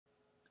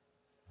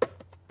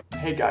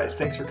Hey guys,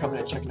 thanks for coming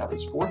and checking out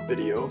this fourth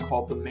video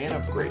called The Man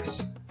of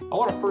Grace. I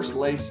want to first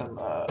lay some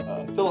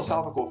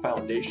philosophical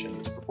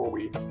foundations before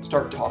we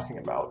start talking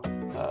about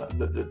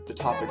the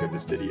topic of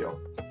this video.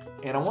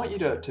 And I want you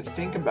to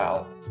think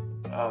about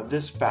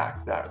this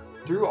fact that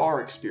through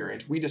our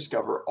experience we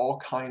discover all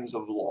kinds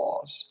of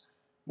laws,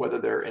 whether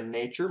they're in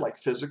nature like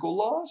physical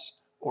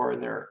laws or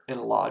in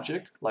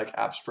logic like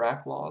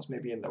abstract laws,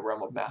 maybe in the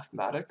realm of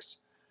mathematics.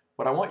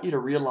 What I want you to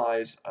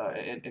realize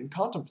and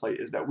contemplate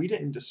is that we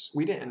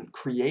didn't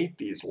create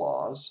these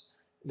laws.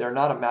 They're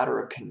not a matter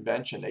of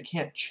convention. They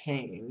can't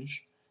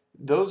change.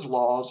 Those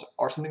laws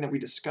are something that we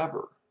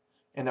discover,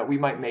 and that we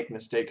might make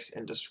mistakes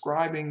in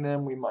describing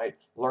them. We might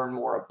learn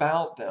more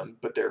about them,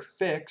 but they're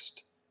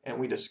fixed, and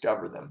we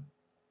discover them.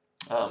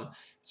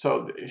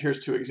 So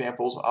here's two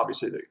examples.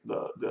 Obviously,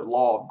 the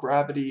law of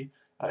gravity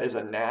is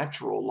a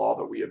natural law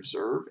that we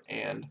observe,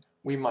 and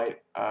we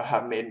might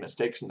have made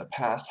mistakes in the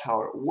past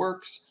how it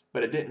works,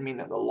 but it didn't mean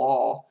that the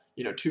law,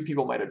 two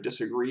people might have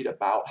disagreed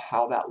about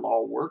how that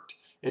law worked.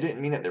 It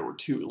didn't mean that there were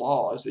two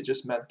laws. It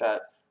just meant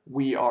that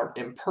we are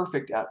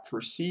imperfect at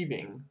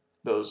perceiving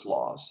those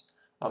laws.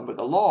 But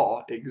the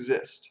law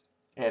exists,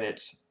 and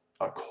it's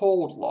a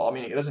cold law,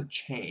 meaning it doesn't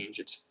change,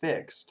 it's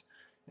fixed.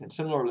 And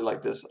similarly,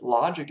 like this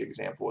logic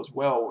example as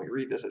well, when we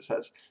read this, it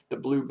says the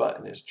blue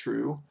button is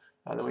true.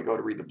 Then we go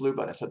to read the blue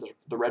button, it says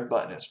the red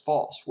button is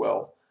false.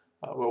 Well,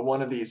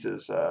 one of these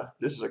is,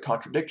 this is a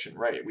contradiction,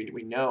 right?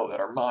 We know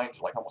that our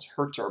minds like almost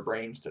hurts our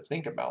brains to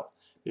think about,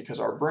 because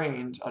our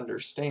brains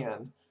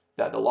understand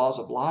that the laws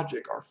of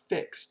logic are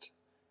fixed,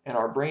 and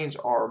our brains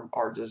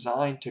are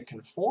designed to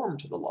conform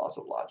to the laws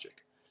of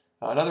logic.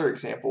 Another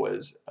example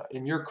is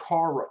in your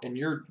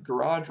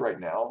garage right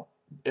now,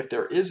 if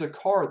there is a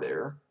car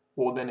there,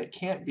 well, then it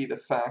can't be the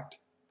fact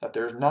that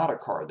there's not a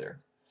car there.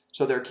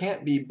 So there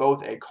can't be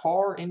both a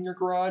car in your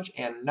garage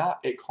and not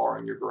a car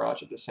in your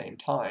garage at the same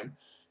time,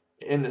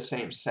 in the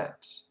same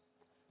sense.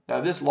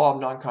 Now, this law of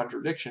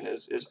non-contradiction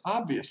is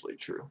obviously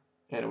true,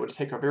 and it would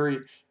take a very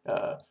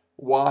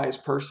wise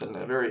person,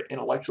 a very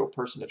intellectual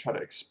person, to try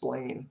to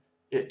explain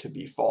it to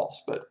be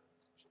false. But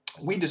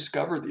we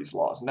discover these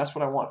laws, and that's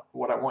what I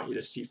want you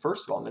to see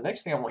first of all. And the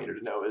next thing I want you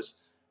to know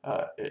is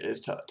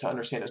to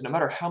understand is no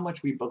matter how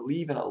much we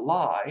believe in a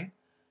lie,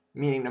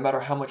 meaning no matter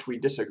how much we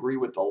disagree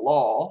with the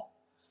law,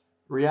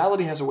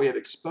 reality has a way of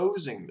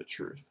exposing the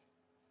truth.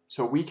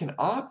 So we can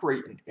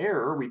operate in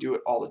error. We do it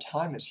all the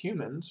time as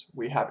humans.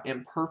 We have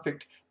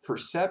imperfect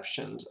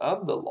perceptions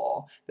of the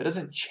law. That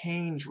doesn't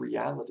change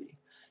reality.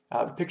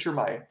 Picture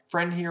my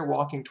friend here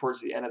walking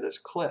towards the end of this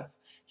cliff.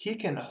 He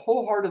can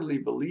wholeheartedly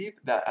believe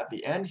that at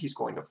the end he's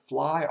going to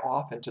fly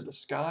off into the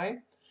sky.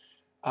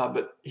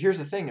 But here's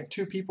the thing, if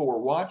two people were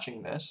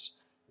watching this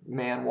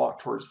man walk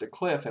towards the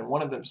cliff, and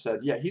one of them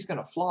said, yeah, he's going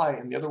to fly,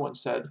 and the other one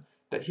said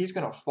that he's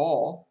going to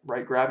fall,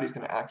 right? Gravity's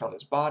going to act on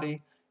his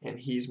body, and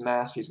he's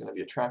going to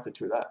be attracted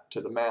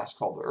to the mass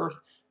called the earth.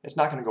 It's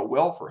not going to go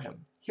well for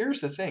him. Here's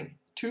the thing,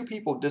 two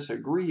people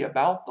disagree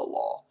about the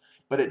law,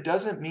 but it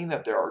doesn't mean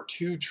that there are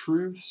two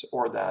truths,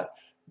 or that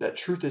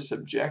truth is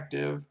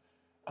subjective.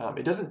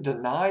 It doesn't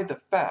deny the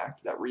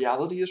fact that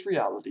reality is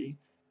reality,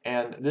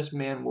 and this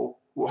man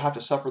will have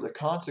to suffer the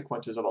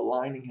consequences of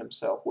aligning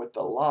himself with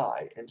the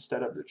lie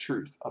instead of the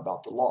truth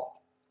about the law.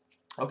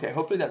 Okay,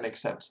 hopefully that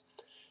makes sense.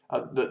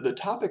 The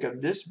topic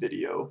of this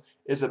video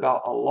is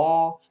about a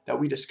law that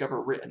we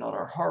discover written on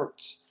our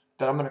hearts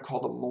that I'm going to call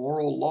the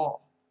moral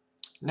law.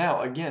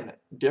 Now, again,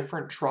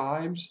 different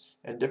tribes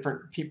and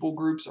different people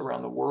groups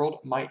around the world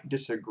might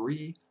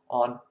disagree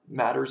on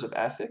matters of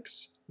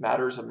ethics,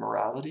 matters of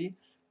morality,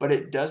 but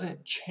it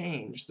doesn't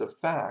change the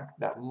fact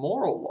that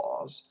moral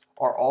laws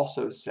are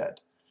also set.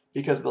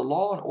 Because the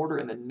law and order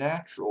in the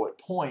natural, it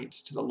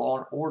points to the law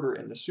and order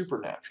in the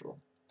supernatural.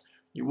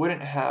 You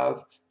wouldn't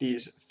have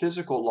these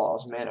physical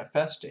laws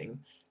manifesting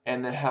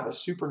and then have a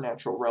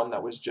supernatural realm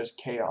that was just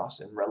chaos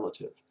and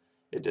relative.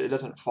 It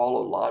doesn't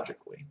follow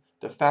logically.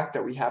 The fact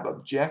that we have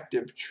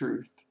objective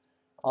truth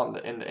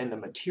in the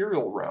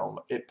material realm,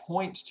 it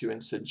points to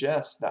and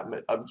suggests that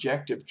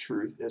objective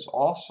truth is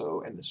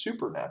also in the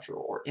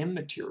supernatural or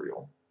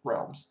immaterial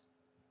realms.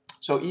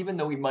 So even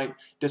though we might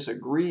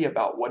disagree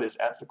about what is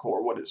ethical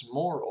or what is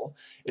moral,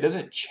 it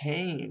doesn't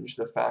change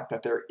the fact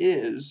that there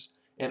is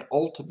an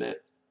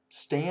ultimate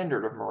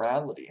standard of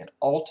morality, an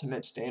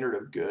ultimate standard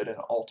of good, and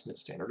an ultimate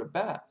standard of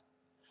bad.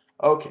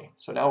 Okay,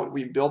 so now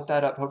we built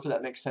that up. Hopefully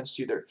that makes sense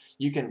to you.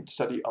 You can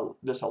study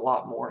this a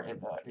lot more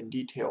in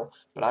detail,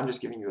 but I'm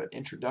just giving you an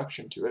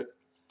introduction to it.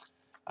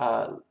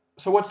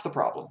 So what's the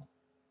problem?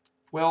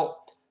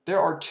 Well, there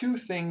are two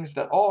things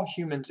that all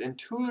humans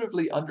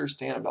intuitively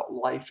understand about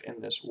life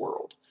in this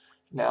world.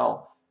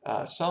 Now,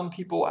 some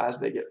people, as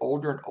they get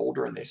older and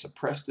older and they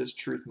suppress this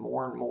truth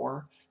more and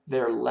more,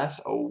 they're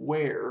less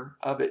aware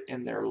of it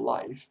in their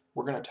life.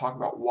 We're going to talk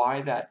about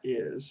why that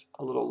is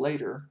a little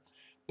later.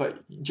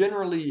 But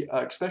generally,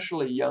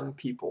 especially young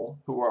people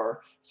who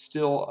are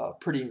still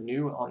pretty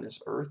new on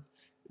this earth,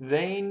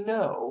 they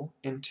know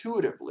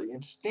intuitively,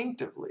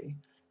 instinctively,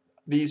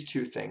 these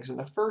two things. And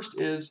the first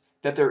is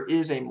that there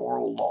is a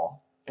moral law.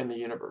 in the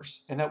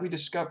universe and that we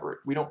discover it.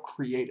 We don't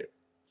create it.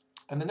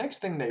 And the next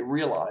thing they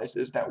realize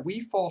is that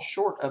we fall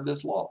short of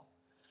this law.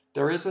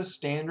 There is a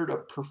standard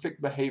of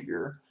perfect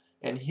behavior,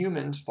 and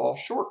humans fall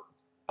short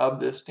of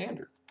this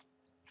standard.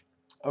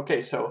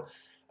 Okay, so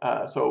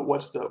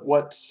what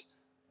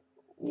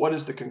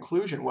is the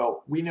conclusion?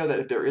 Well, we know that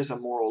if there is a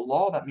moral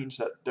law, that means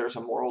that there's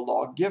a moral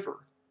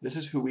lawgiver. This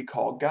is who we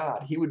call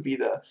God. He would be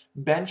the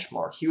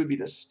benchmark. He would be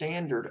the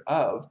standard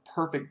of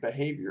perfect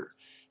behavior.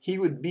 He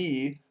would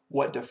be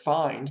what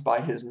defines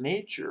by his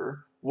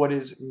nature what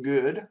is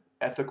good,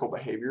 ethical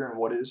behavior, and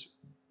what is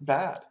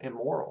bad,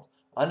 immoral,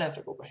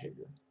 unethical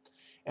behavior.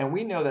 And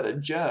we know that a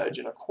judge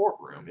in a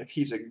courtroom, if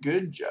he's a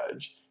good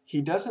judge,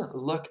 he doesn't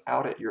look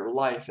out at your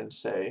life and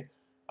say,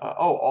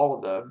 oh, all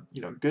of the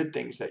good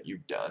things that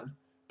you've done,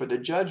 but the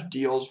judge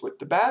deals with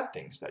the bad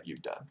things that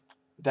you've done.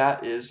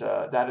 That is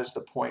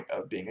the point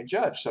of being a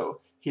judge. So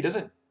he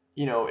doesn't,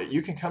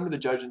 you can come to the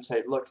judge and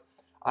say, look,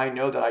 I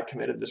know that I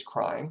committed this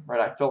crime,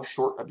 right? I fell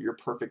short of your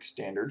perfect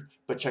standard,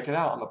 but check it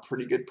out. I'm a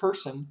pretty good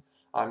person.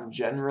 I'm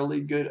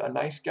generally good, a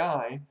nice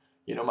guy.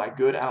 My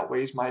good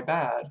outweighs my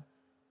bad.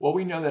 Well,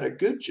 we know that a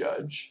good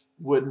judge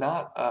would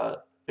not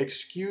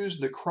excuse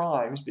the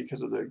crimes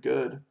because of the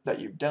good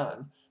that you've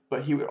done,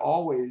 but he would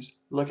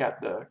always look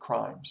at the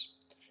crimes.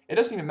 It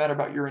doesn't even matter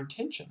about your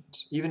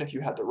intentions, even if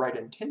you had the right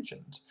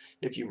intentions.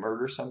 If you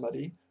murder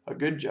somebody, a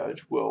good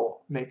judge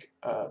will make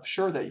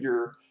sure that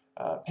you're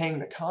paying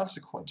the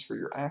consequence for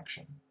your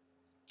action.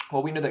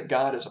 Well, we know that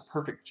God is a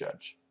perfect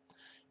judge,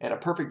 and a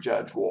perfect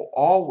judge will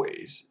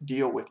always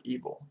deal with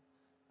evil.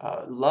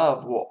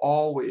 Love will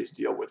always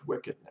deal with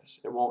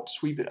wickedness. It won't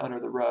sweep it under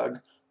the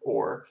rug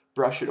or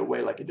brush it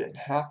away like it didn't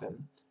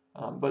happen.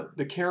 But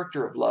the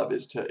character of love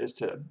is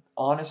to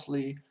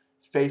honestly,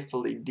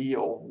 faithfully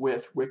deal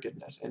with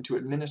wickedness and to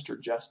administer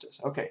justice.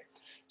 Okay,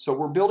 so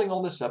we're building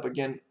all this up.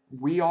 Again,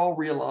 we all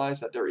realize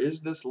that there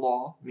is this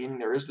law, meaning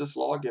there is this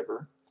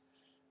lawgiver,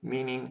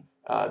 meaning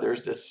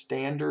there's this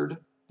standard,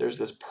 there's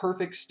this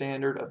perfect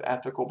standard of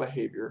ethical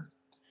behavior.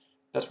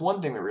 That's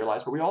one thing we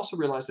realize, but we also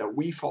realize that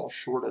we fall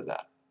short of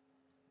that.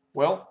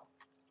 Well,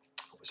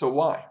 so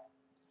why?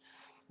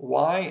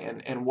 Why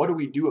and what do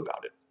we do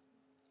about it?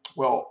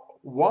 Well,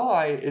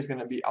 why is going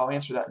to be, I'll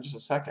answer that in just a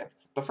second.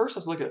 But first,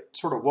 let's look at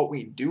sort of what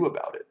we do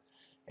about it.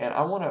 And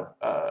I want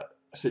to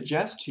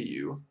suggest to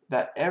you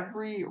that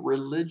every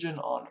religion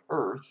on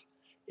earth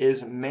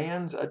is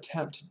man's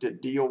attempt to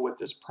deal with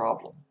this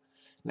problem.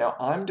 Now,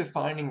 I'm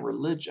defining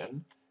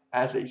religion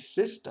as a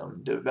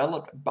system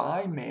developed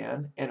by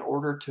man in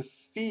order to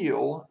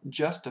feel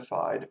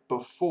justified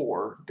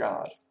before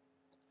God.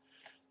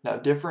 Now,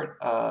 different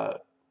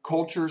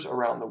cultures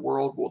around the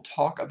world will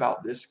talk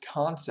about this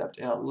concept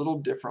in a little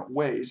different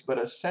ways, but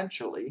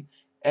essentially,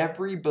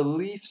 every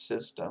belief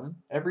system,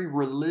 every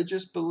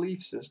religious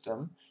belief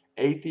system,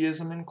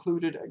 atheism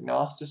included,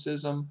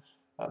 agnosticism,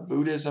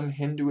 Buddhism,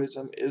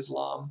 Hinduism,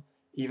 Islam,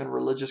 even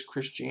religious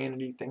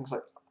Christianity, things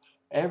like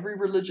every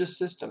religious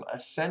system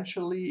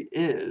essentially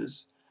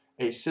is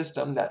a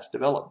system that's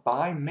developed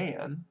by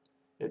man.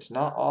 It's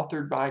not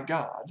authored by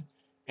God,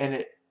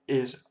 and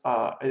it's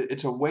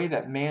a way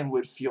that man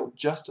would feel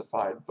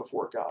justified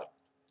before God.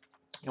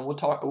 And we'll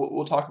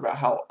talk about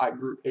how I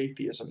group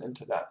atheism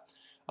into that.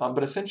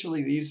 But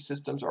essentially, these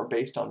systems are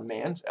based on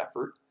man's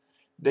effort.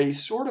 They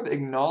sort of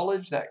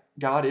acknowledge that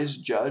God is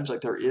judge,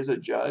 like there is a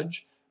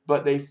judge,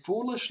 but they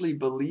foolishly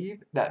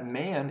believe that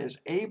man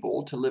is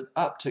able to live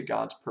up to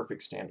God's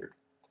perfect standard.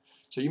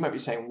 So you might be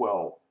saying,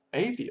 well,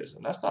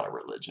 atheism, that's not a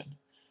religion.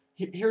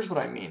 Here's what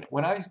I mean.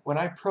 When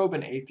I probe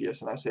an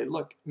atheist and I say,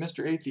 look,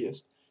 Mr.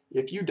 Atheist,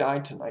 if you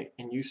died tonight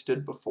and you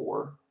stood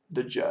before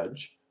the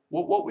judge,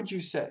 what would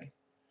you say?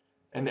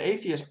 And the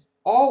atheist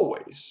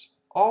always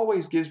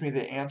gives me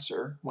the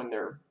answer when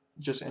they're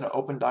just in an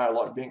open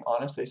dialogue, being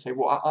honest. They say,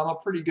 well, I'm a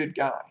pretty good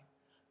guy.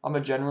 I'm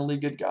a generally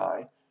good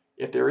guy.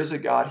 If there is a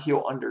God,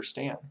 he'll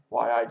understand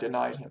why I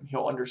denied him.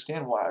 He'll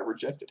understand why I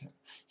rejected him.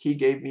 He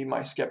gave me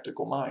my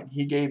skeptical mind.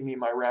 He gave me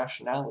my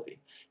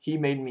rationality. He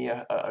made me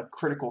a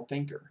critical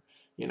thinker.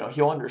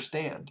 He'll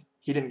understand.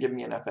 He didn't give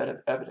me enough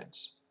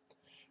evidence.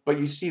 But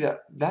you see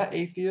that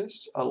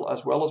atheist,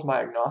 as well as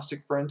my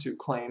agnostic friends who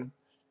claim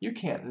you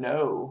can't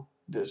know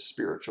this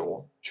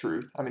spiritual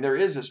truth. I mean, there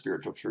is a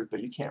spiritual truth,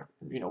 but you can't,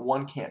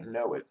 one can't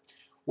know it.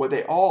 What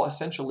they all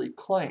essentially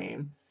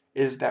claim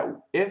is that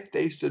if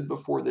they stood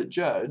before the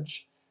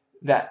judge,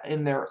 that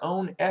in their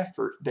own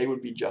effort, they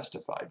would be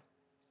justified.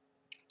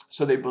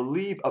 So they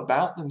believe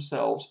about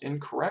themselves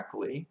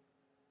incorrectly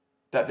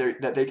that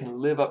they can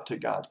live up to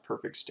God's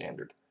perfect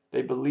standard.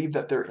 They believe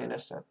that they're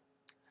innocent.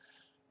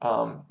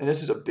 And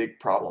this is a big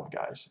problem,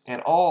 guys.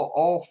 And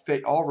all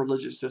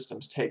religious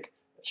systems take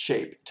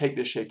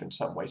this shape in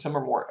some way. Some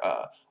are more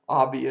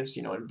obvious.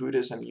 In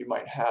Buddhism, you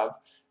might have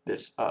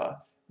this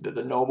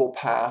the noble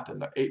path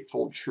and the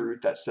eightfold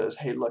truth that says,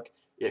 hey, look,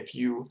 if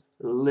you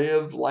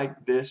live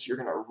like this, you're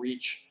gonna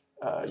reach,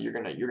 you're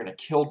gonna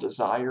kill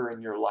desire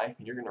in your life,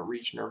 and you're gonna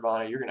reach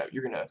nirvana.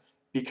 You're gonna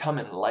become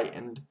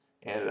enlightened,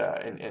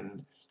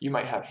 and you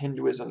might have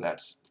Hinduism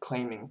that's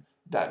claiming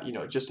that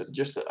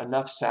just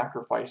enough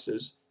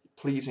sacrifices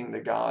pleasing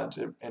the gods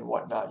and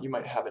whatnot. You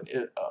might have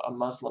a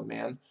Muslim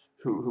man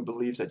who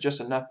believes that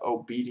just enough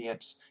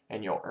obedience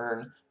and you'll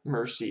earn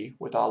mercy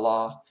with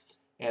Allah.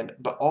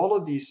 But all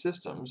of these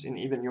systems, and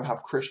even you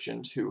have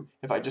Christians who,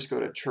 if I just go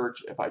to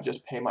church, if I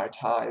just pay my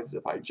tithes,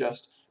 if I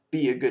just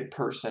be a good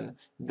person,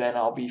 then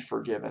I'll be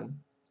forgiven.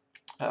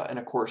 And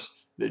of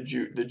course, the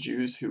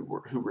Jews who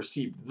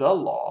received the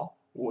law,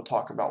 we'll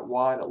talk about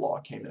why the law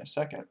came in a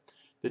second.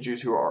 The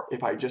Jews who are,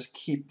 if I just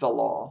keep the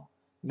law,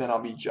 then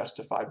I'll be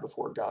justified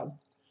before God.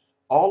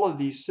 All of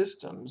these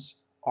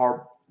systems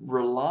are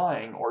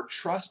relying or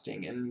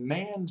trusting in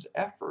man's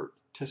effort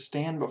to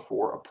stand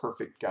before a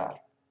perfect God.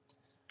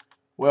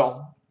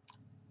 Well,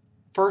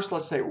 first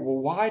let's say, well,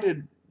 why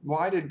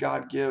did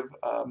God give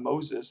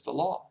Moses the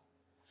law?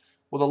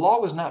 Well, the law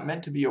was not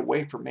meant to be a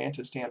way for man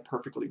to stand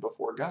perfectly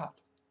before God.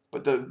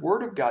 But the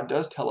Word of God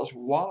does tell us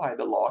why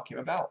the law came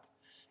about.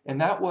 And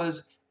that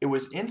was, it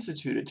was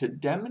instituted to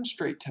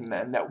demonstrate to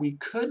men that we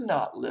could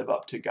not live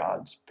up to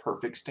God's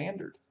perfect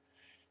standard.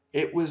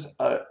 It was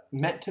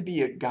meant to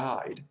be a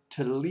guide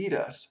to lead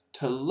us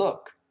to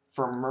look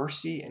for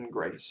mercy and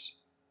grace.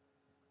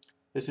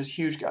 This is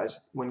huge,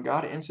 guys. When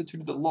God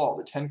instituted the law,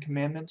 the 10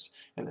 Commandments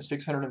and the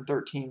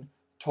 613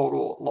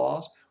 total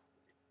laws,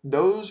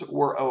 those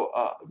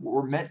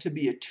were meant to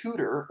be a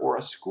tutor or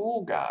a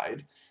school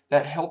guide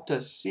that helped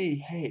us see,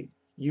 hey,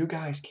 you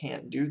guys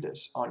can't do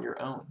this on your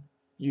own.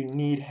 You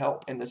need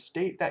help. In the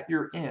state that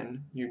you're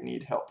in, you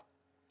need help.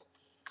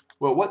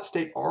 Well, what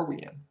state are we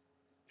in?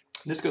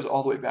 This goes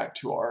all the way back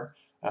to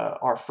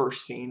our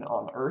first scene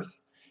on earth,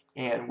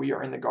 and we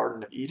are in the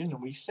Garden of Eden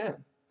and we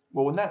sin.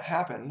 Well, when that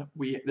happened,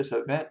 this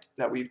event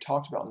that we've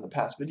talked about in the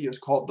past videos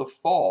called the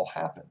fall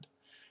happened.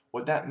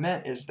 What that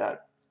meant is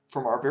that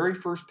from our very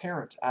first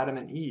parents, Adam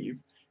and Eve,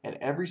 and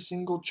every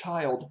single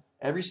child,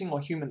 every single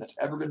human that's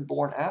ever been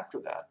born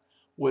after that,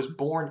 was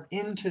born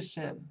into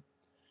sin,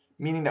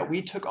 meaning that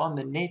we took on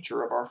the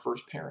nature of our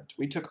first parents.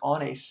 We took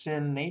on a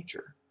sin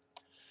nature.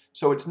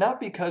 So it's not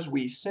because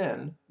we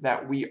sin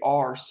that we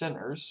are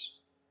sinners.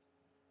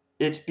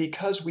 It's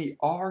because we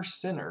are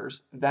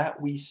sinners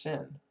that we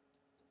sin.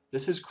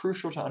 This is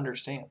crucial to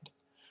understand.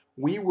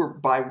 We were,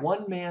 by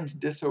one man's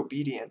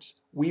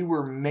disobedience, we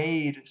were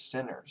made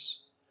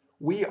sinners.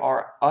 We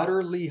are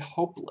utterly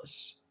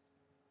hopeless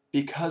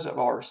because of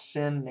our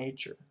sin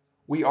nature.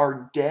 We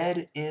are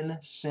dead in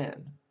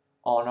sin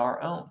on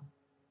our own.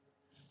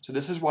 So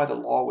this is why the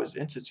law was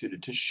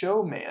instituted, to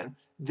show man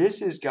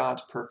this is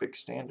God's perfect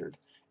standard.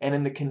 And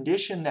in the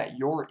condition that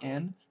you're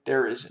in,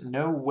 there is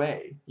no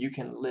way you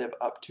can live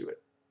up to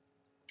it.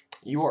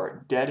 You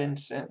are dead in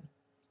sin.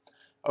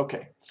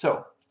 Okay,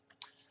 so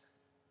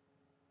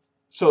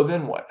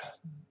then what?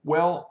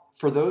 Well,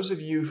 for those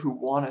of you who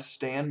want to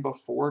stand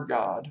before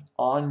God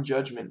on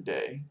Judgment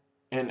Day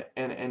and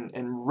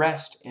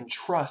rest and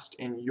trust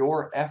in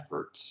your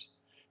efforts,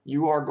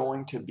 you are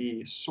going to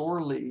be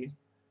sorely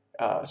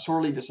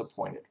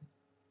disappointed.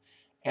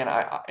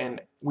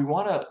 And we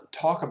want to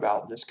talk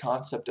about this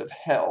concept of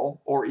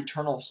hell or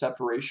eternal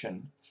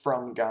separation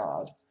from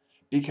God,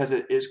 because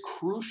it is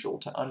crucial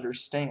to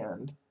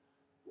understand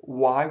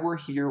why we're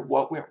here,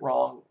 what went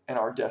wrong, and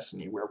our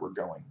destiny, where we're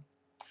going.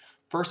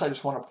 First, I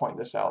just want to point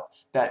this out,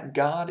 that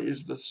God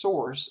is the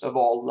source of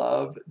all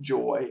love,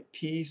 joy,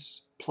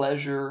 peace,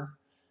 pleasure,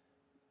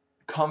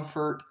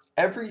 comfort.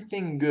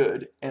 Everything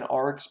good in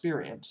our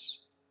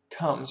experience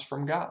comes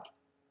from God.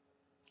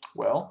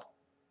 Well,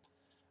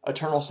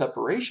 eternal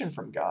separation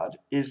from God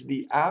is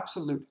the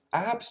absolute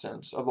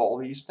absence of all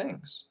these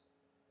things.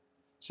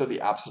 So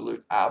the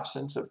absolute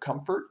absence of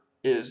comfort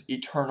is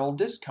eternal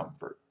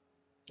discomfort,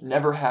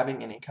 never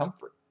having any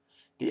comfort.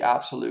 The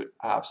absolute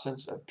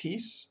absence of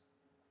peace,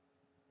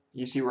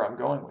 you see where I'm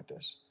going with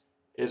this,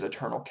 is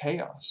eternal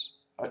chaos,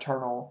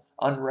 eternal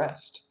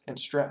unrest and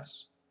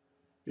stress.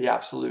 The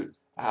absolute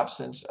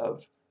absence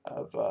of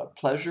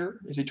pleasure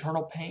is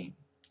eternal pain.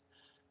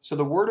 So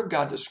the Word of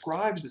God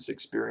describes this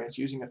experience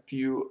using a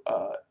few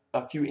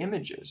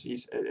images.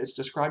 It's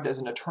described as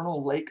an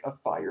eternal lake of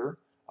fire,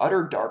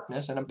 utter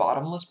darkness, and a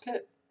bottomless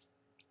pit.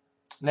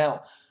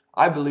 Now,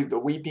 I believe the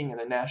weeping and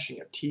the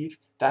gnashing of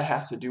teeth, that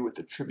has to do with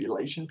the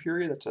tribulation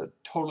period. That's a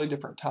totally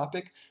different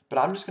topic, but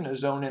I'm just going to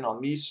zone in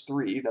on these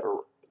three that are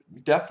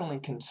definitely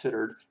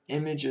considered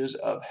images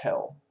of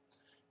hell.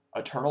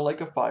 Eternal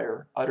lake of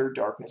fire, utter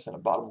darkness, and a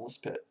bottomless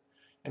pit.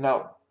 And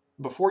now,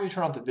 before you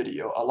turn off the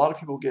video, a lot of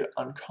people get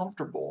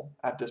uncomfortable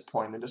at this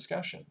point in the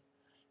discussion.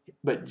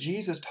 But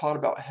Jesus taught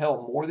about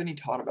hell more than he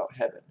taught about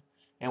heaven.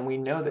 And we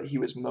know that he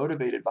was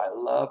motivated by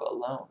love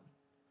alone.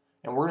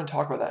 And we're going to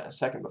talk about that in a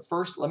second. But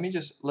first, let me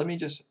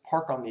just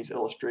park on these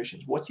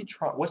illustrations.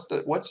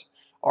 What's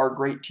our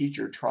great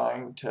teacher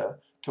trying to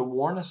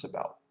warn us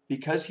about?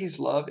 Because he's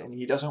love and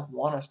he doesn't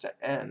want us to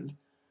end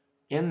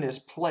in this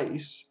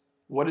place,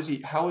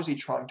 how is he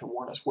trying to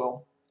warn us?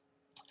 Well,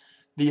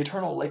 the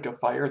eternal lake of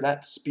fire,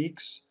 that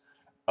speaks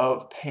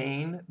of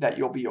pain that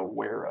you'll be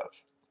aware of.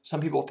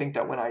 Some people think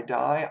that when I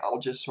die, I'll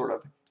just sort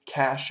of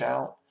cash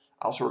out.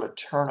 I'll sort of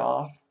turn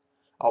off.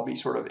 I'll be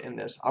sort of in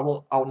this,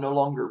 I'll no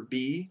longer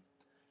be,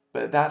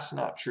 but that's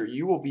not true.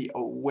 You will be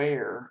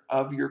aware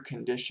of your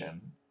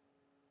condition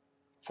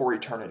for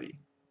eternity,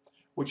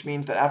 which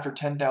means that after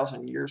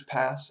 10,000 years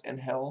pass in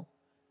hell,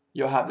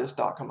 you'll have this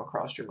thought come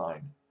across your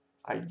mind.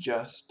 I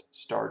just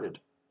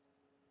started.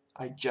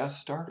 I just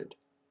started.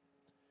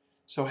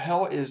 So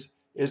hell is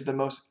the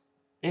most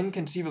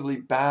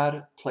inconceivably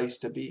bad place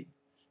to be.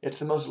 It's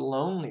the most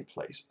lonely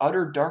place,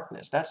 utter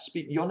darkness.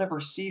 You'll never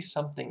see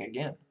something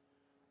again.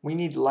 We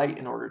need light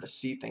in order to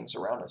see things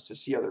around us, to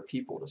see other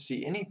people, to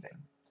see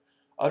anything.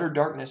 Utter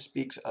darkness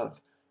speaks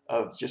of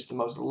just the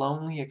most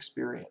lonely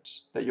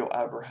experience that you'll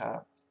ever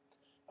have.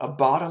 A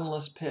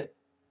bottomless pit.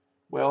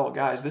 Well,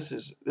 guys, this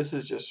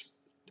is just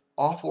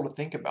awful to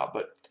think about,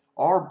 but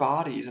our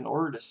bodies, in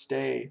order to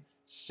stay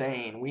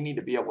sane, we need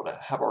to be able to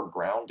have our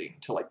grounding,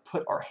 to like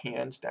put our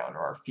hands down or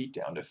our feet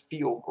down, to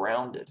feel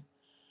grounded.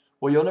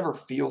 Well, you'll never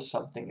feel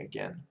something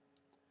again.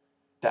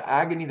 The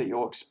agony that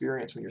you'll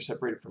experience when you're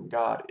separated from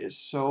God is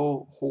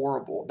so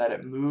horrible that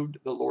it moved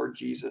the Lord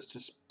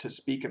Jesus to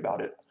speak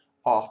about it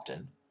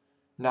often,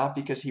 not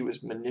because he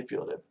was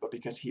manipulative, but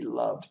because he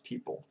loved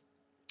people.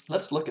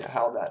 Let's look at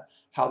how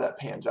that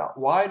pans out.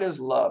 Why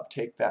does love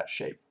take that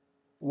shape?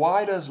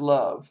 Why does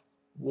love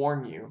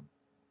warn you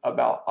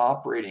about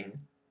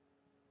operating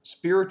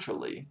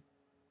spiritually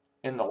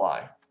in the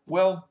lie?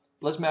 Well,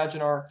 let's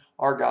imagine our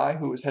guy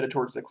who is headed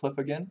towards the cliff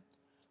again.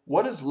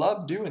 What does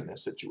love do in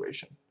this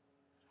situation?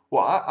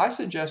 Well, I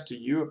suggest to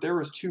you, if there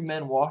was two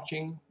men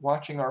watching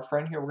our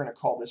friend here, we're going to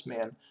call this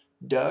man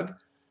Doug.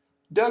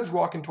 Doug's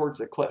walking towards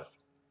the cliff.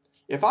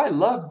 If I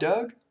love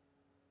Doug,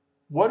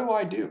 what do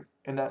I do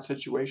in that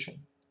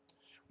situation?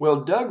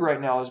 Well, Doug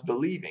right now is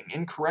believing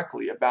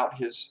incorrectly about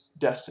his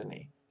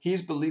destiny.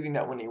 He's believing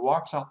that when he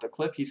walks off the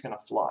cliff, he's going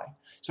to fly.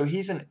 So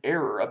he's in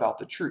error about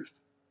the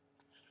truth.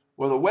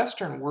 Well, the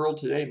Western world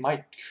today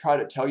might try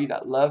to tell you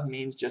that love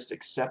means just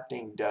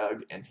accepting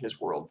Doug and his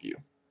worldview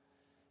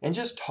and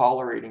just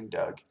tolerating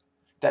Doug,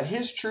 that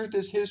his truth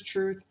is his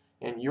truth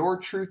and your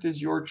truth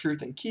is your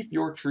truth, and keep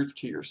your truth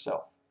to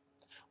yourself.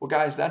 Well,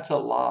 guys, that's a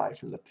lie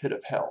from the pit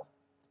of hell.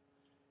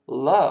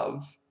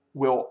 Love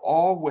will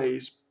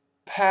always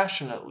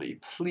passionately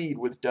plead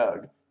with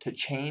Doug to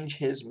change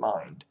his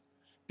mind,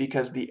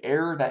 because the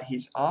error that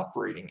he's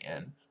operating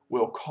in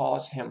will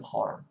cause him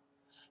harm.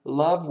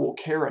 Love will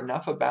care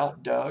enough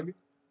about Doug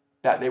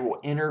that they will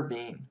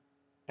intervene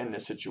in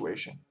this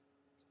situation.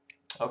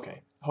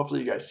 Okay, hopefully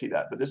you guys see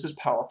that, but this is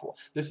powerful.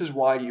 This is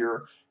why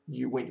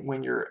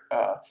when you're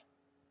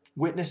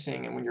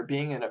witnessing and when you're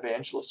being an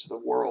evangelist to the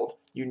world,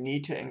 you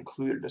need to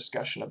include a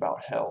discussion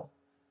about hell.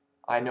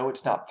 I know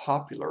it's not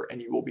popular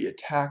and you will be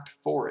attacked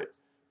for it,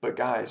 but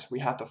guys, we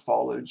have to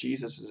follow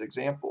Jesus'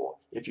 example.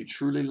 If you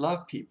truly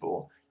love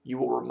people, you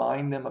will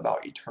remind them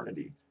about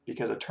eternity,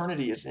 because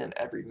eternity is in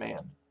every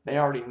man. They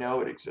already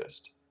know it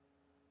exists.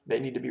 They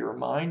need to be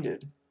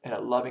reminded in a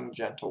loving,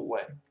 gentle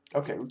way.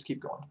 Okay, let's keep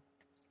going.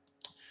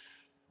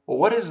 Well,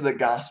 what is the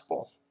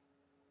gospel?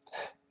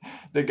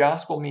 The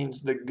gospel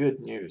means the good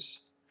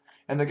news.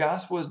 And the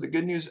gospel is the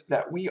good news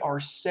that we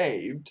are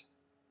saved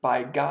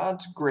by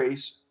God's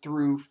grace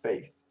through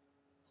faith.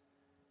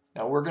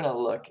 Now we're going to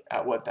look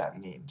at what that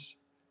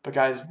means. But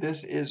guys,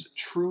 this is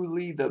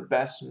truly the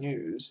best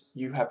news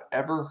you have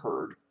ever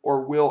heard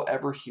or will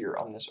ever hear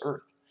on this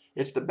earth.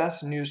 It's the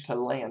best news to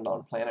land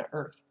on planet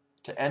Earth,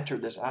 to enter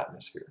this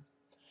atmosphere.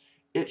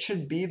 It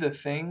should be the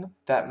thing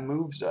that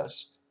moves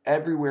us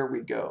everywhere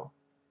we go.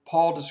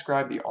 Paul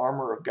described the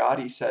armor of God.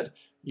 He said,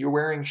 "You're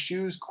wearing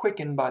shoes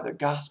quickened by the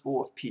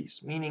gospel of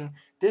peace," meaning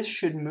this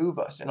should move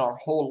us in our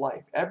whole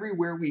life.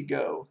 Everywhere we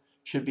go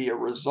should be a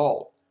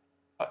result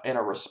and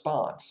a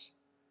response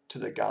to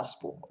the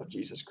gospel of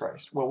Jesus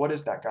Christ. Well, what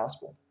is that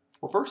gospel?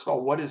 Well, first of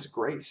all, what is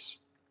grace?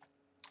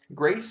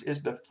 Grace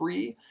is the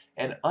free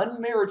and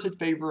unmerited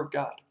favor of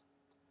God.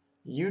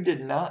 You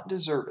did not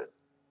deserve it.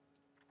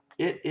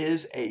 It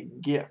is a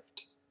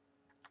gift,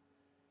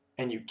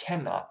 and you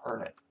cannot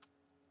earn it.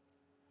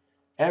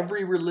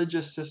 Every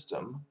religious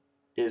system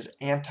is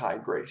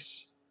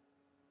anti-grace.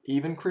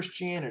 Even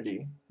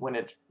Christianity, when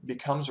it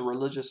becomes a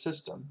religious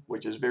system,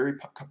 which is very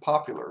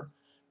popular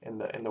in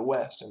the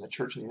West, in the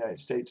Church in the United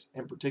States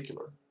in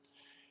particular,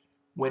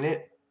 when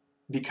it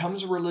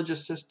becomes a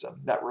religious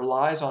system that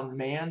relies on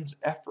man's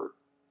effort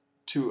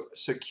to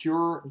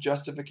secure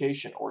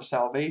justification or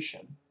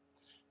salvation,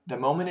 the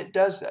moment it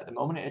does that, the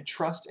moment it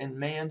trusts in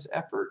man's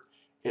effort,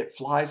 it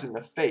flies in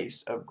the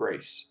face of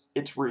grace.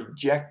 It's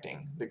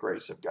rejecting the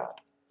grace of God.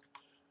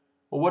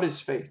 Well, what is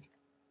faith?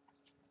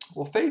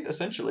 Well, faith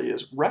essentially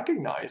is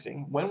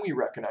recognizing, when we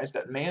recognize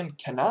that man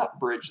cannot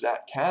bridge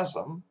that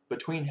chasm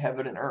between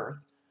heaven and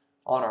earth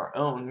on our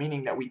own,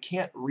 meaning that we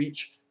can't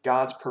reach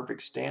God's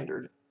perfect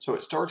standard. So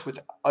it starts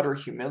with utter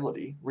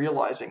humility,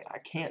 realizing I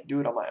can't do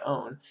it on my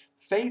own.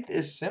 Faith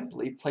is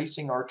simply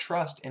placing our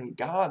trust in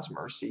God's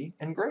mercy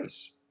and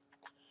grace.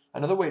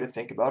 Another way to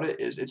think about it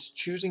is it's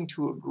choosing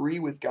to agree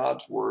with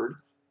God's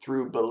word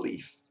through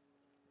belief.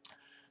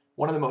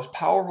 One of the most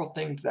powerful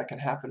things that can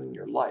happen in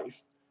your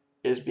life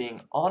is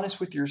being honest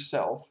with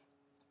yourself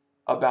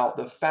about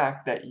the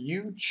fact that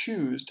you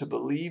choose to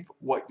believe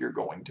what you're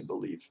going to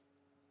believe.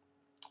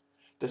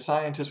 The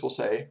scientist will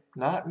say,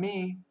 not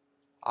me,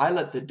 I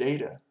let the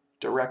data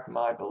direct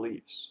my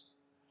beliefs.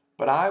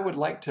 But I would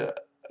like to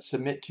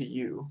submit to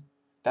you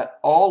that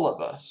all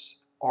of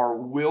us are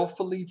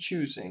willfully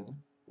choosing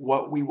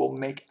what we will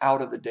make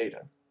out of the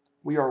data.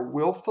 We are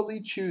willfully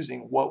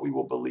choosing what we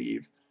will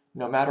believe,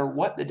 no matter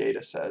what the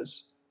data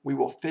says. We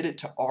will fit it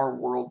to our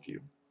worldview.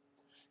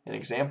 An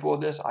example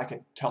of this, I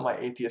can tell my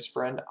atheist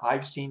friend,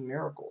 I've seen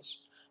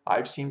miracles.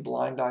 I've seen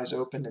blind eyes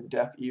open and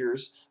deaf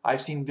ears.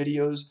 I've seen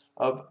videos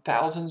of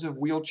thousands of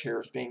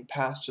wheelchairs being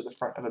passed to the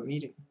front of a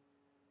meeting.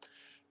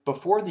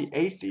 Before the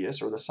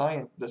atheist or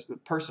the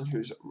person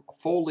who's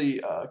fully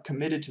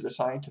committed to the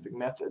scientific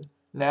method,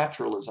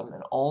 naturalism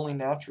and only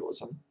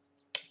naturalism,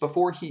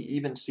 before he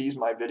even sees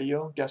my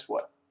video, guess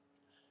what?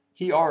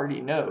 He already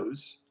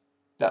knows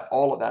that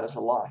all of that is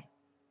a lie.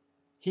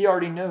 He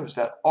already knows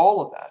that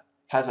all of that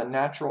has a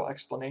natural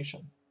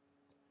explanation.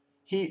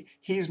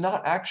 He's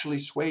not actually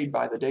swayed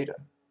by the data.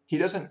 He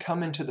doesn't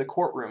come into the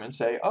courtroom and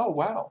say, oh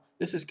wow,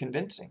 this is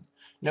convincing.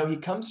 No, he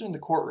comes into the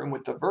courtroom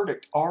with the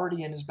verdict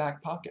already in his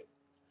back pocket.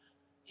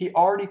 He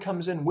already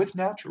comes in with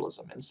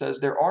naturalism and says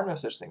there are no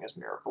such thing as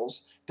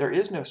miracles. There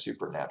is no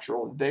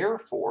supernatural.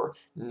 Therefore,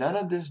 none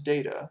of this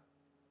data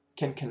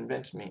can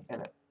convince me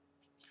in it.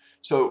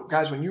 So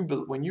guys, when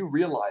you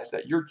realize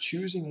that you're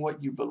choosing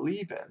what you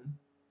believe in,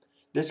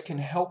 this can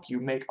help you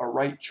make a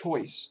right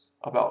choice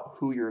about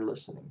who you're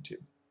listening to.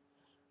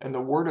 And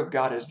the Word of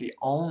God is the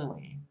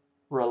only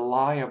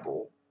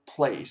reliable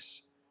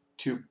place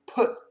to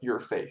put your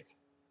faith.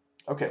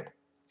 Okay,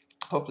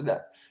 hopefully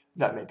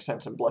that makes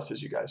sense and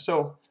blesses you guys.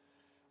 So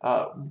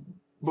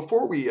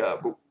before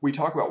we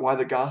talk about why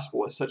the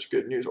gospel is such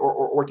good news,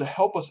 or to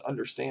help us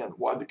understand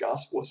why the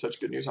gospel is such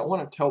good news, I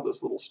want to tell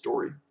this little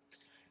story.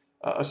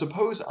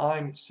 Suppose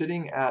I'm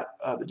sitting at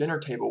the dinner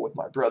table with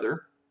my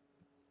brother,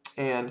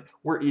 and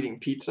we're eating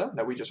pizza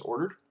that we just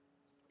ordered,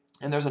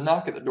 and there's a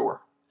knock at the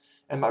door.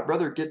 And my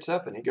brother gets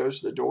up and he goes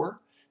to the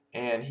door,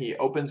 and he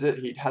opens it.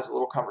 He has a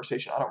little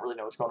conversation. I don't really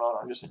know what's going on.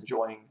 I'm just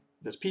enjoying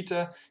this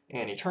pizza.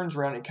 And he turns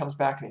around and he comes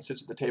back and he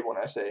sits at the table, and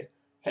I say,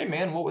 hey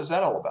man, what was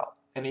that all about?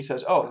 And he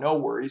says, oh, no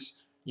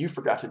worries. You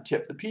forgot to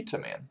tip the pizza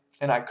man,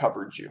 and I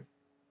covered you.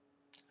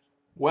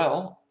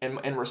 Well,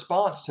 in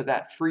response to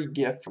that free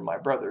gift from my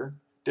brother,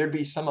 there'd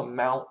be some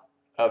amount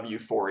of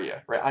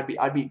euphoria, right?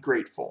 I'd be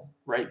grateful,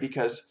 right?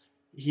 Because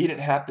he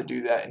didn't have to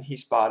do that, and he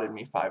spotted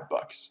me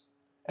 $5.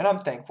 And I'm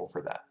thankful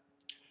for that.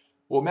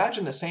 Well,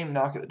 imagine the same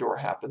knock at the door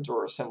happens,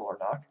 or a similar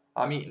knock.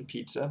 I'm eating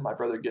pizza. My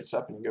brother gets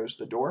up and he goes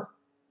to the door,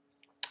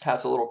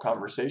 has a little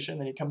conversation,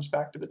 then he comes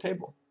back to the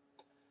table.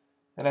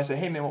 And I say,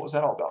 hey man, what was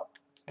that all about?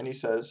 And he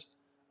says,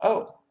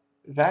 oh,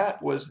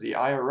 that was the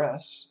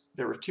IRS.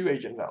 There were two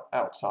agents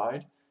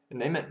outside, and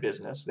they meant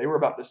business. They were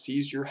about to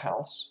seize your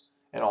house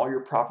and all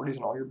your properties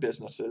and all your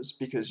businesses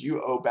because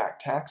you owe back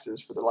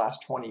taxes for the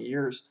last 20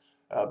 years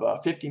of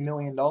 $50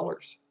 million.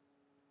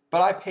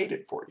 But I paid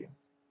it for you.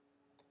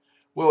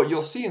 Well,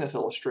 you'll see in this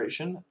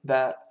illustration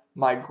that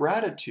my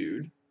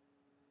gratitude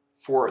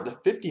for the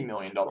 $50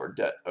 million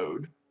debt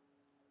owed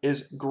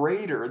is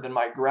greater than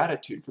my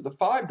gratitude for the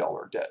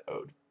 $5 debt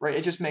owed, right?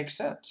 It just makes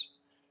sense.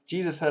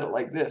 Jesus said it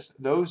like this,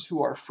 those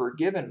who are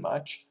forgiven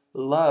much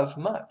love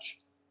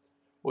much.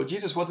 Well,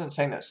 Jesus wasn't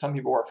saying that some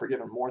people are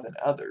forgiven more than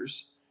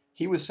others.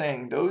 He was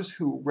saying those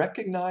who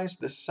recognize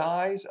the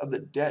size of the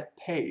debt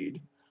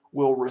paid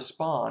will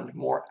respond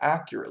more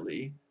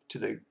accurately to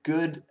the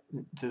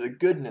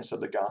goodness of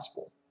the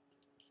gospel.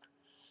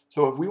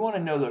 So if we want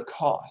to know the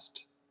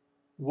cost,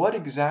 what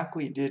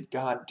exactly did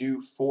God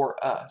do for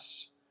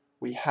us?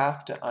 We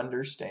have to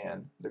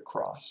understand the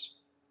cross.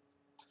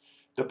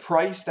 The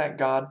price that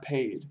God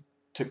paid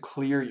to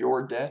clear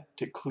your debt,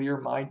 to clear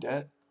my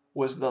debt,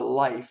 was the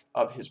life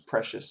of his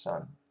precious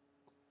son.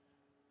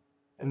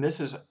 And this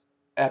is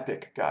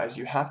epic, guys.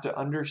 You have to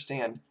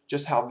understand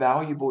just how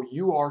valuable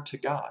you are to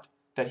God,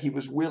 that he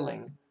was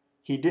willing.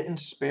 He didn't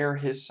spare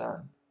his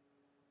son,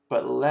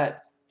 but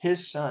let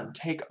his son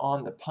take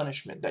on the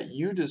punishment that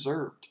you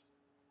deserved,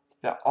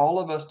 that all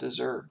of us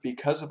deserved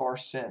because of our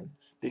sin,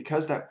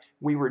 because that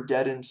we were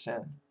dead in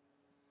sin.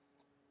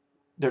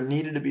 There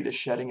needed to be the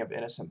shedding of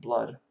innocent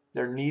blood.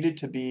 There needed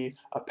to be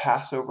a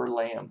Passover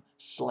lamb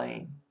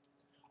slain.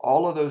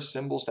 All of those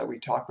symbols that we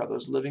talked about,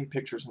 those living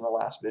pictures in the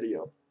last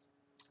video,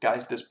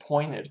 guys, this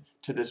pointed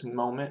to this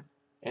moment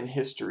in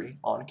history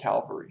on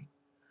Calvary,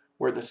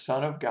 where the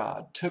Son of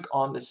God took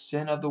on the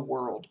sin of the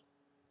world.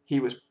 He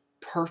was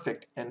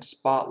perfect and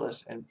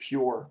spotless and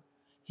pure.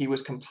 He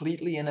was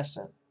completely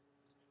innocent,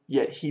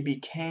 yet he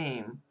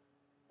became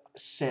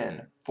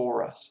sin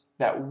for us,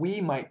 that we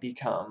might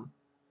become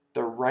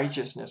the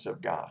righteousness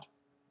of God.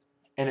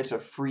 And it's a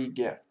free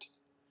gift.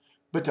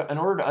 But in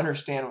order to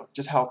understand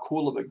just how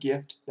cool of a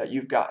gift that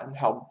you've gotten,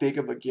 how big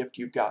of a gift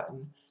you've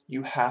gotten,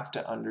 you have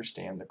to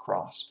understand the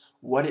cross,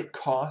 what it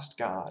cost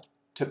God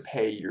to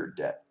pay your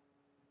debt.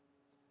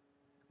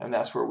 And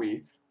that's where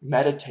we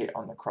meditate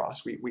on the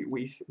cross.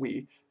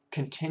 We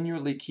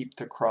continually keep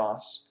the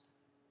cross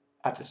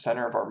at the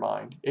center of our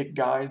mind. It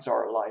guides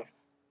our life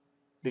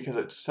because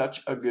it's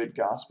such a good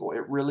gospel.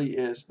 It really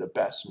is the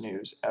best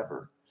news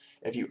ever.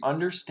 If you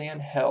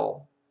understand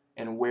hell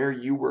and where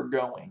you were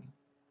going,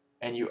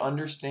 and you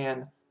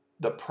understand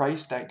the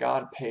price that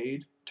God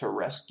paid to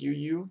rescue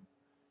you,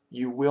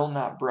 you will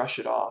not brush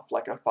it off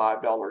like a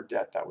 $5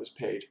 debt that was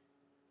paid.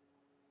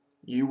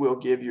 You will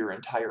give your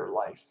entire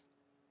life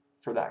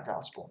for that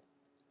gospel.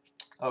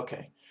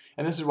 Okay,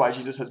 and this is why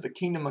Jesus says the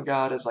kingdom of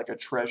God is like a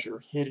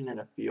treasure hidden in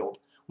a field.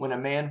 When a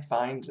man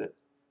finds it,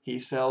 he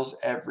sells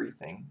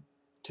everything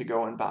to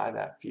go and buy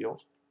that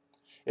field.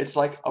 It's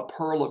like a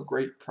pearl of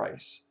great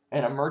price.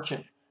 And a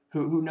merchant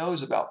who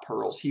knows about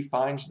pearls, he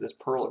finds this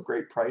pearl of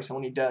great price, and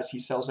when he does, he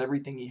sells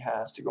everything he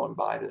has to go and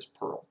buy this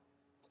pearl.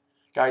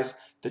 Guys,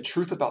 the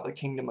truth about the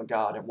kingdom of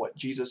God and what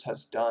Jesus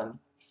has done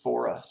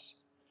for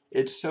us,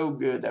 it's so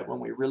good that when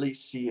we really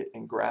see it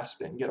and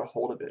grasp it and get a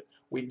hold of it,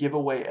 we give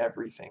away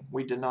everything.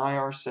 We deny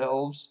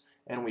ourselves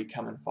and we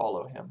come and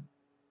follow him.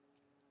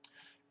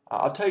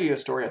 I'll tell you a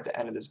story at the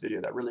end of this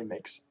video that really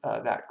makes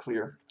that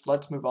clear.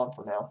 Let's move on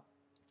for now.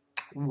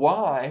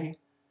 Why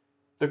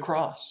the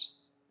cross?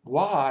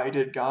 Why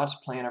did God's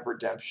plan of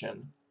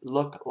redemption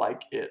look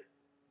like it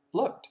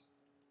looked?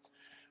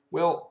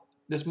 Well,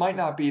 this might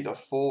not be the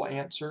full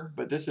answer,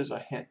 but this is a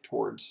hint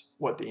towards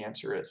what the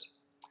answer is.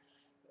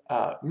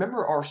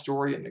 Remember our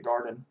story in the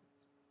garden?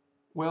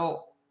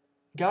 Well,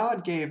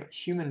 God gave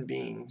human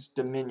beings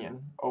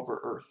dominion over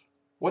earth.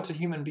 What's a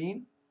human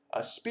being?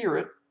 A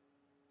spirit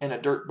in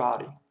a dirt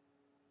body.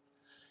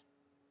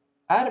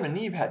 Adam and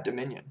Eve had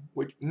dominion,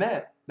 which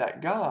meant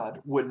that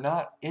God would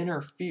not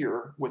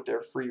interfere with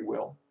their free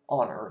will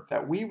on earth,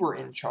 that we were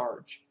in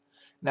charge.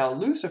 Now,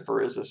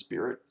 Lucifer is a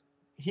spirit.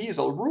 He is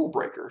a rule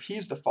breaker.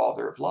 He's the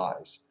father of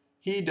lies.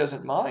 He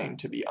doesn't mind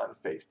to be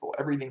unfaithful.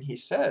 Everything he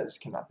says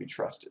cannot be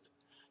trusted.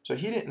 So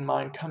he didn't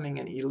mind coming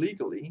in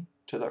illegally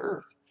to the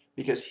earth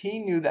because he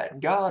knew that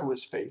God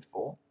was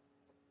faithful.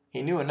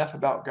 He knew enough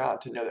about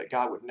God to know that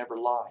God would never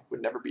lie,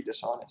 would never be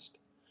dishonest.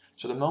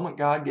 So the moment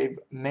God gave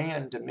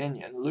man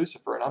dominion,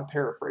 Lucifer, and I'm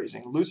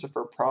paraphrasing,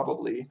 Lucifer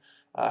probably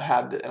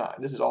had,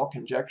 and this is all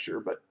conjecture,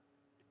 but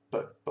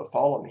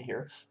follow me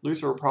here.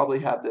 Lucifer probably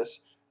had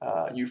this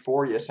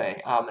euphoria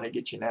saying, I'm going to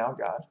get you now,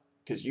 God,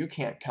 because you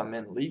can't come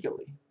in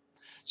legally.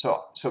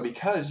 So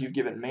because you've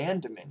given man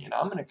dominion,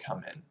 I'm going to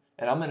come in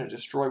and I'm going to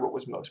destroy what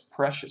was most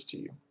precious to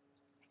you.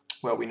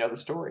 Well, we know the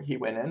story. He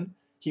went in,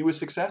 he was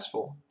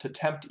successful to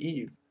tempt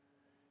Eve,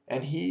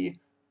 and he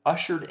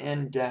ushered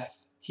in death.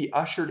 He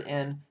ushered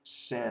in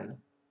sin,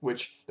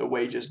 which the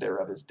wages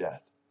thereof is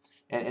death.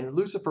 And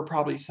Lucifer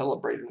probably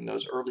celebrated in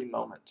those early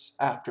moments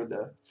after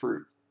the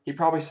fruit. He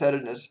probably said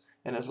in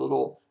his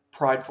little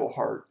prideful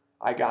heart,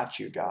 I got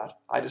you, God.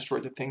 I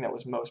destroyed the thing that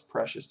was most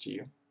precious to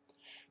you.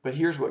 But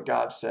here's what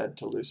God said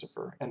to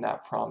Lucifer in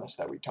that promise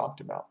that we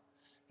talked about.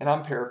 And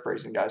I'm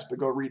paraphrasing, guys, but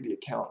go read the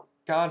account.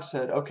 God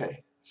said,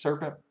 okay,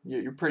 serpent,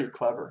 you're pretty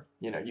clever.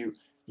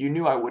 You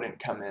knew I wouldn't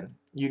come in.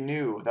 You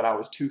knew that I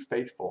was too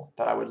faithful,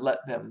 that I would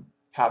let them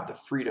have the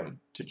freedom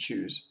to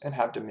choose and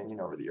have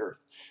dominion over the earth.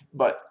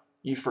 But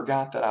you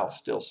forgot that I'll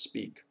still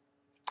speak.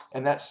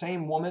 And that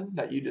same woman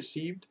that you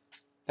deceived,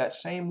 that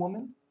same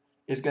woman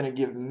is going to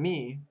give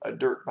me a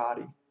dirt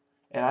body.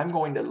 And I'm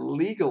going to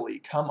legally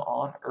come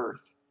on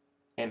earth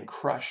and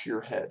crush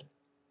your head.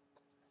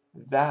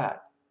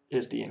 That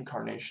is the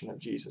incarnation of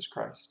Jesus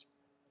Christ.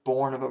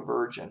 Born of a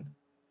virgin.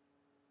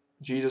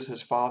 Jesus,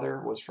 his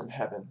father, was from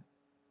heaven.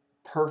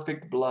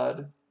 Perfect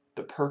blood,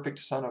 the perfect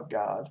Son of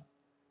God,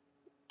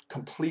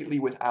 completely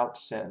without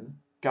sin.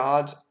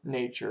 God's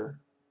nature,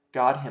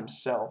 God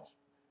himself,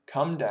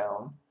 come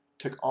down,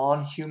 took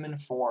on human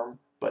form,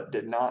 but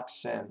did not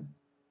sin.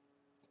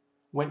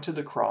 Went to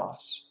the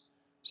cross.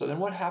 So then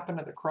what happened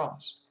at the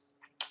cross?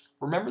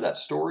 Remember that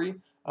story,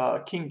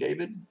 King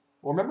David?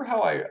 Well, remember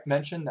how I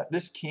mentioned that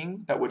this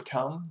king that would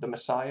come, the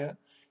Messiah,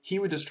 he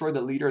would destroy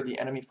the leader of the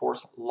enemy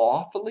force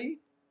lawfully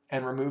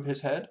and remove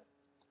his head?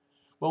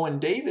 Well, in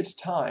David's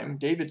time,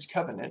 David's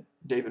covenant,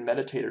 David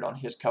meditated on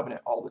his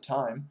covenant all the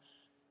time,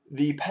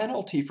 the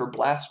penalty for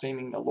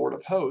blaspheming the Lord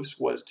of hosts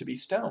was to be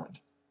stoned.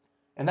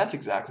 And that's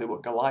exactly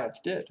what Goliath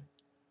did.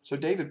 So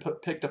David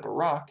picked up a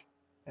rock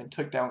and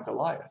took down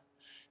Goliath.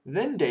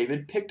 Then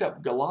David picked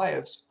up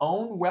Goliath's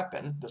own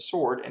weapon, the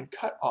sword, and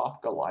cut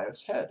off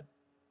Goliath's head.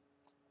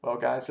 Well,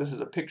 guys, this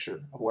is a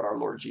picture of what our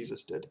Lord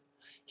Jesus did.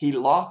 He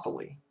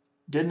lawfully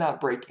did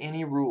not break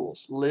any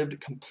rules, lived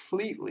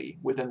completely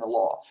within the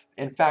law.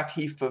 In fact,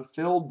 he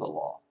fulfilled the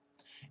law.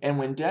 And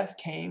when death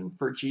came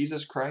for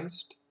Jesus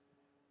Christ,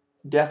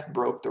 death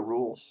broke the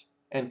rules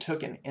and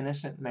took an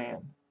innocent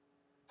man.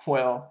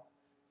 Well,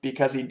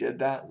 because he did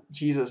that,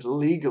 Jesus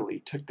legally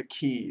took the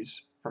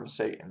keys from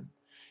Satan,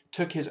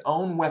 took his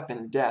own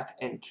weapon, death,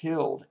 and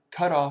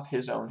cut off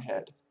his own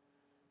head.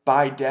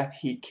 By death,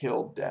 he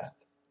killed death.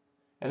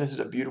 And this is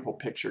a beautiful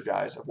picture,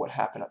 guys, of what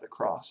happened at the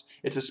cross.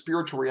 It's a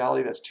spiritual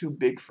reality that's too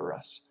big for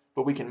us,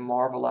 but we can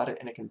marvel at it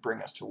and it can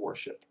bring us to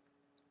worship.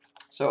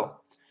 So,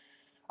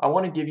 I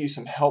want to give you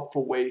some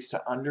helpful ways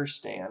to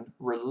understand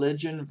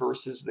religion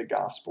versus the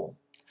gospel.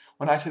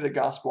 When I say the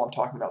gospel, I'm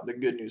talking about the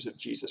good news of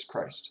Jesus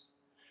Christ.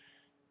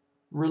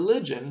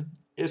 Religion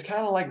is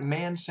kind of like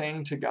man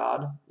saying to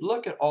God,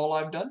 look at all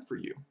I've done for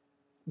you.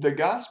 The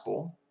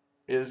gospel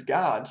is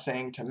God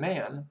saying to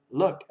man,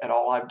 look at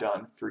all I've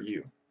done for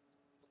you.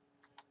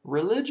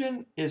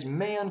 Religion is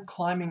man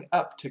climbing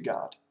up to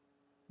God.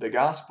 The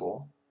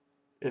gospel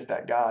is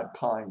that God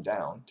climbed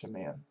down to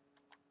man.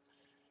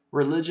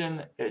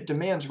 Religion, it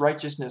demands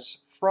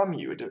righteousness from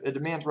you. It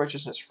demands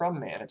righteousness from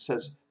man. It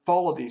says,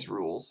 follow these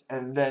rules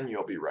and then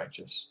you'll be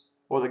righteous.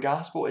 Well, the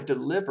gospel, it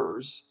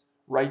delivers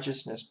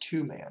righteousness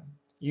to man.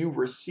 You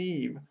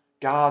receive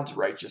God's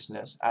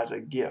righteousness as a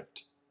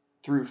gift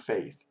through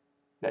faith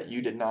that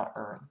you did not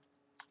earn.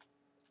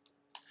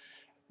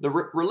 The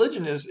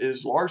religion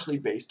is largely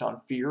based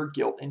on fear,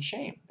 guilt, and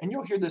shame. And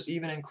you'll hear this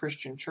even in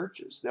Christian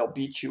churches. They'll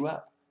beat you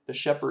up. The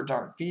shepherds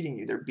aren't feeding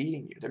you, they're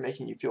beating you. They're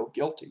making you feel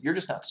guilty. You're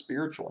just not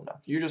spiritual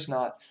enough. You're just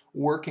not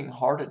working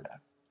hard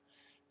enough.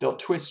 They'll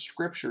twist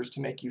scriptures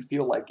to make you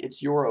feel like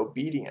it's your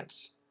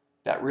obedience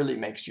that really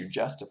makes you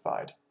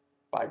justified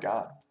by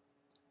God,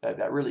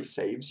 that really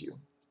saves you.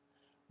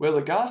 Well,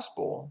 the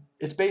gospel,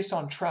 it's based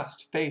on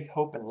trust, faith,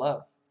 hope, and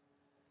love.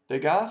 The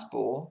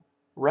gospel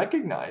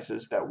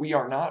recognizes that we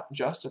are not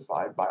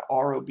justified by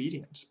our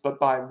obedience, but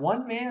by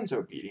one man's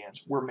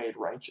obedience, we're made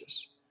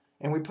righteous.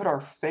 And we put our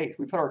faith,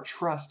 we put our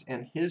trust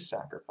in his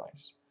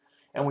sacrifice.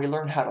 And we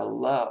learn how to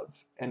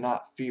love and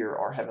not fear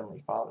our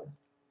Heavenly Father.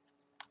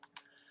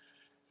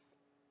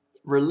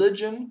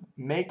 Religion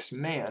makes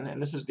man,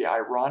 and this is the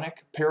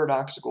ironic,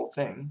 paradoxical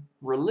thing,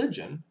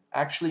 religion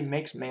actually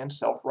makes man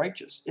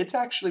self-righteous. It's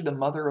actually the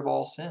mother of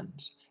all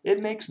sins.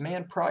 It makes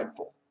man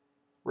prideful.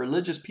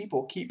 Religious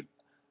people keep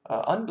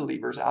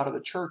unbelievers out of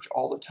the church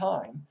all the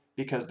time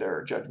because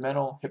they're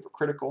judgmental,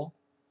 hypocritical,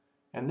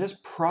 and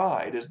this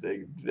pride is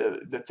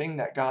the thing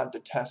that God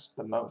detests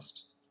the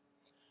most.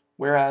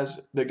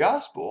 Whereas the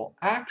gospel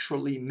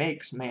actually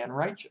makes man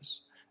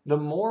righteous. The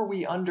more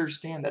we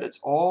understand that it's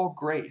all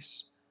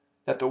grace,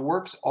 that the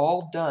work's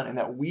all done and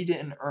that we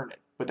didn't earn it,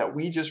 but that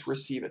we just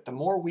receive it, the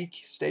more we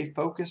stay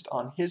focused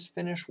on his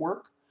finished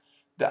work,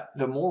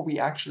 the more we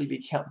actually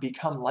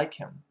become like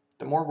him,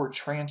 the more we're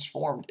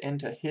transformed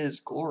into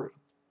his glory.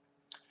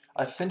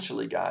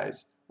 Essentially,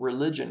 guys,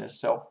 religion is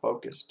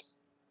self-focused.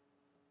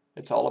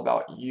 It's all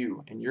about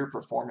you and your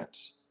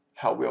performance,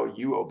 how well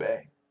you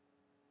obey.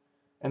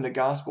 And the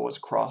gospel is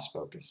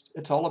cross-focused.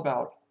 It's all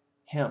about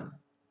him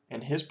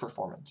and his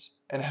performance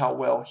and how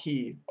well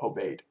he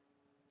obeyed.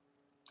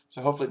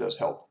 So hopefully those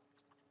help.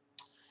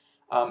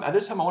 At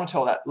this time, I want to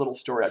tell that little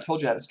story. I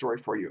told you I had a story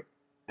for you.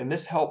 And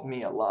this helped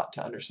me a lot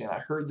to understand. I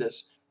heard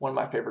this, one of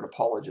my favorite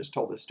apologists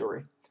told this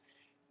story.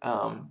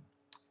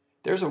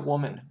 There's a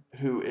woman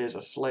who is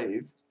a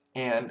slave,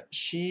 and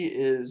she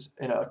is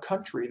in a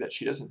country that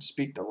she doesn't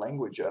speak the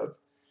language of,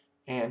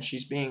 and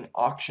she's being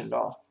auctioned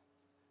off.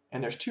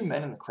 And there's two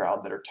men in the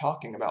crowd that are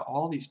talking about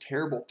all these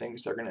terrible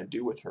things they're going to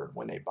do with her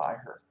when they buy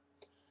her.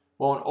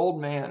 Well, an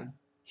old man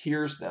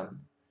hears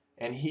them,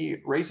 and he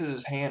raises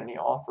his hand and he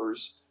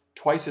offers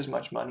twice as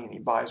much money, and he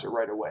buys her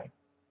right away.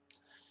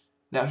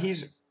 Now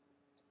he's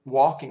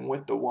walking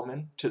with the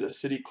woman to the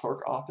city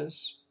clerk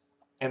office,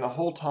 and the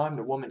whole time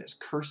the woman is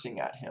cursing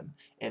at him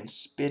and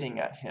spitting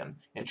at him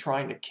and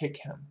trying to kick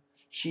him.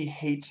 She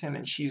hates him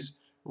and she's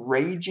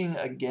raging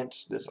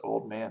against this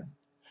old man.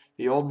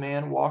 The old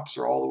man walks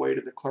her all the way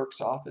to the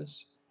clerk's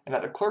office, and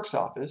at the clerk's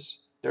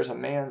office there's a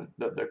man,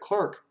 the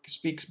clerk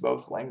speaks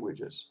both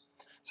languages.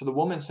 So the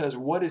woman says,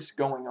 what is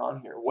going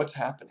on here? What's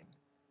happening?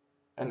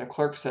 And the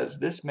clerk says,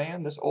 this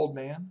man, this old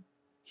man,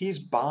 he's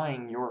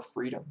buying your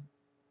freedom.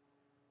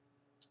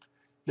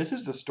 This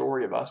is the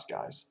story of us,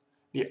 guys.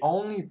 The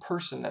only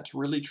person that's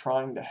really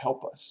trying to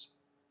help us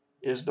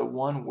is the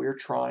one we're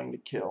trying to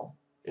kill,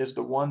 is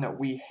the one that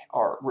we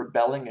are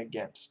rebelling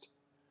against.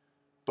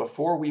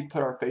 Before we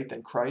put our faith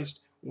in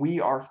Christ, we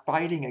are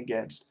fighting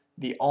against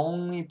the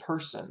only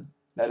person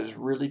that is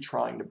really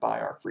trying to buy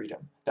our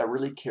freedom, that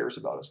really cares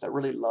about us, that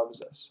really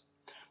loves us.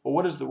 Well,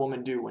 what does the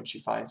woman do when she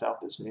finds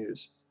out this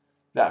news?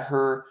 That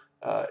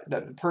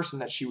that the person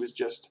that she was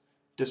just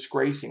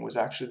disgracing was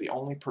actually the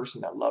only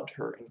person that loved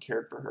her and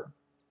cared for her.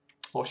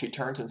 Well, she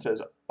turns and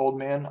says, old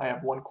man, I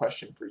have one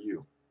question for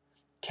you.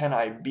 Can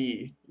I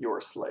be your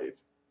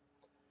slave?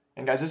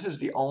 And guys, this is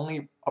the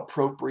only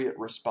appropriate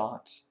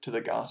response to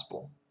the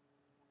gospel.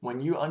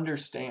 When you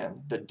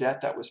understand the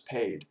debt that was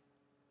paid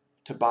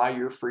to buy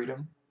your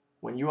freedom,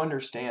 when you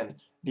understand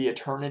the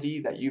eternity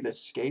that you've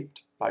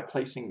escaped by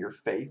placing your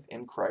faith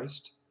in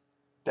Christ,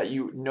 that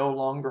you no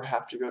longer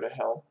have to go to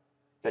hell,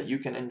 that you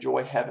can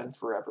enjoy heaven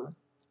forever,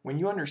 when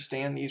you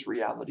understand these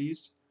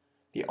realities,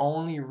 the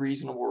only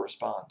reasonable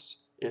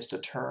response is to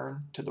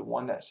turn to the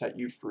one that set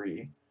you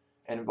free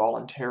and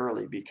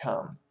voluntarily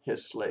become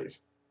his slave.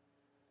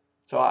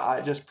 So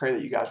I just pray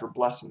that you guys were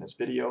blessed in this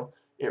video.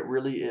 It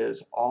really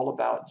is all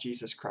about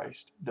Jesus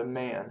Christ, the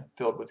man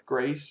filled with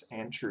grace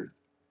and truth.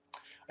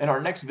 In our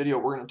next video,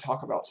 we're going to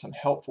talk about some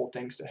helpful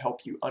things to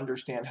help you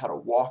understand how to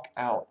walk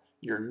out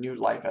your new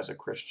life as a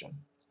Christian.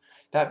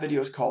 That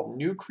video is called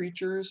New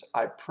Creatures.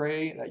 I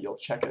pray that you'll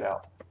check it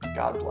out.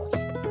 God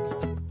bless.